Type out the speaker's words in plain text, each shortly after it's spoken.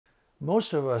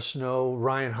Most of us know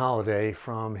Ryan Holiday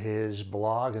from his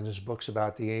blog and his books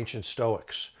about the ancient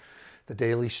Stoics, the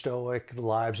Daily Stoic, the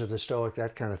Lives of the Stoic,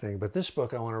 that kind of thing. But this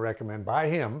book I want to recommend by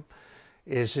him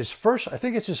is his first, I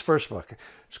think it's his first book.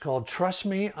 It's called Trust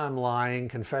Me, I'm Lying,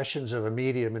 Confessions of a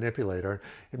Media Manipulator.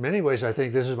 In many ways, I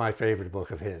think this is my favorite book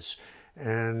of his.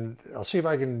 And I'll see if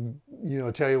I can,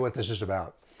 tell you what this is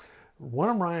about. One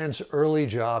of Ryan's early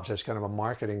jobs as kind of a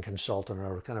marketing consultant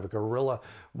or kind of a guerrilla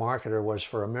marketer was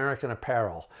for American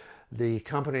Apparel, the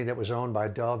company that was owned by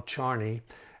Dov Charney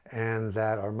and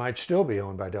that, or might still be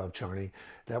owned by Dov Charney,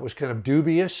 that was kind of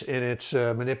dubious in its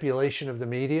manipulation of the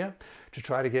media to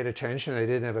try to get attention. They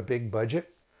didn't have a big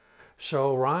budget.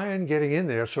 So Ryan, getting in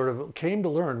there, sort of came to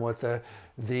learn what the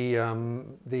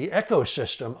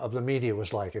ecosystem of the media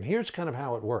was like. And here's kind of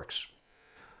how it works.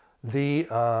 The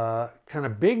kind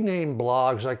of big name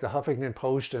blogs like the Huffington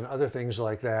Post and other things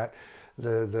like that,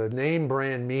 the name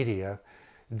brand media,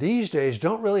 these days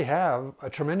don't really have a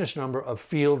tremendous number of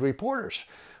field reporters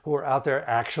who are out there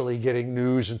actually getting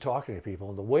news and talking to people.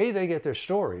 And the way they get their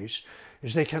stories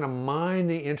is they kind of mine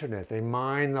the internet, they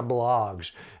mine the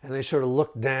blogs, and they sort of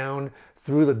look down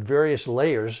through the various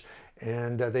layers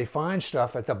and they find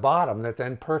stuff at the bottom that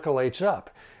then percolates up.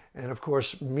 And of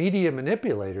course, media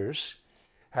manipulators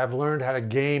have learned how to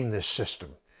game this system,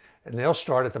 and they'll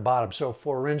start at the bottom. So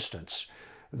for instance,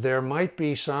 there might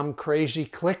be some crazy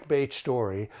clickbait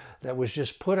story that was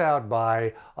just put out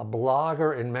by a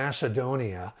blogger in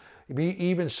Macedonia,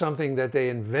 even something that they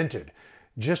invented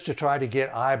just to try to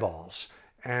get eyeballs.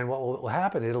 And what will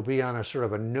happen, it'll be on a sort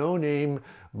of a no-name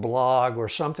blog or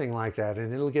something like that,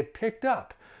 and it'll get picked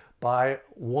up by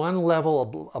one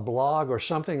level, a blog or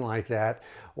something like that,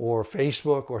 or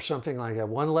Facebook or something like that,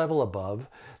 one level above,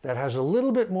 that has a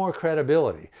little bit more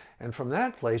credibility. And from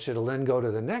that place, it'll then go to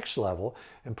the next level,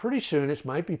 and pretty soon it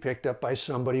might be picked up by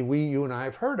somebody you and I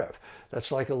have heard of.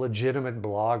 That's like a legitimate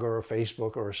blog or a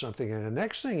Facebook or something. And the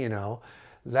next thing you know,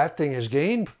 that thing has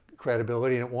gained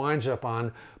credibility and it winds up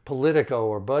on Politico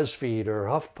or BuzzFeed or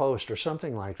HuffPost or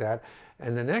something like that.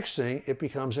 And the next thing, it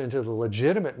becomes into the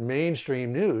legitimate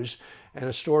mainstream news, and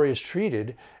a story is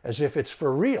treated as if it's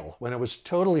for real when it was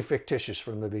totally fictitious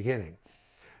from the beginning.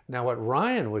 Now, what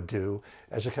Ryan would do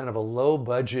as a kind of a low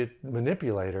budget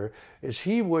manipulator is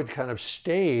he would kind of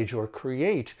stage or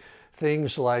create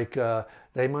things like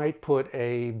they might put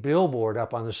a billboard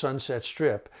up on the Sunset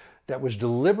Strip that was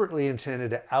deliberately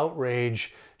intended to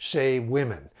outrage, say,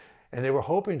 women. And they were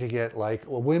hoping to get like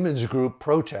a women's group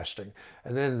protesting.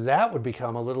 And then that would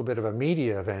become a little bit of a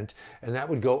media event, and that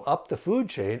would go up the food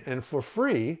chain, and for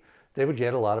free, they would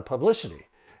get a lot of publicity.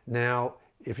 Now,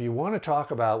 if you want to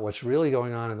talk about what's really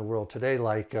going on in the world today,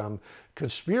 like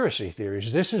conspiracy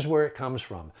theories, this is where it comes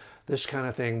from. This kind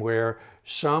of thing where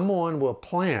someone will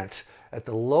plant at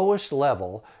the lowest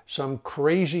level some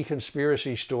crazy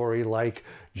conspiracy story like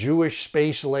Jewish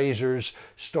space lasers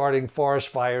starting forest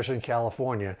fires in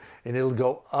California, and it'll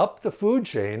go up the food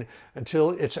chain until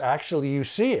it's actually, you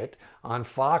see it on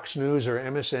Fox News or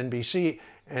MSNBC,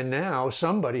 and now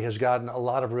somebody has gotten a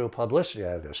lot of real publicity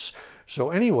out of this. So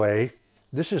anyway,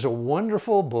 this is a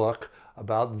wonderful book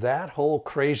about that whole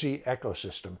crazy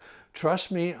ecosystem.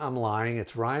 Trust Me, I'm Lying.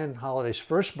 It's Ryan Holiday's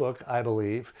first book, I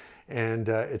believe, and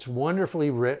it's wonderfully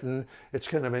written. It's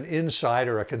kind of an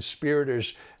insider, a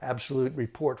conspirator's absolute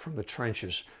report from the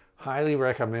trenches. Highly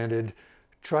recommended.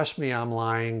 Trust Me, I'm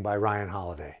Lying by Ryan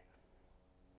Holiday.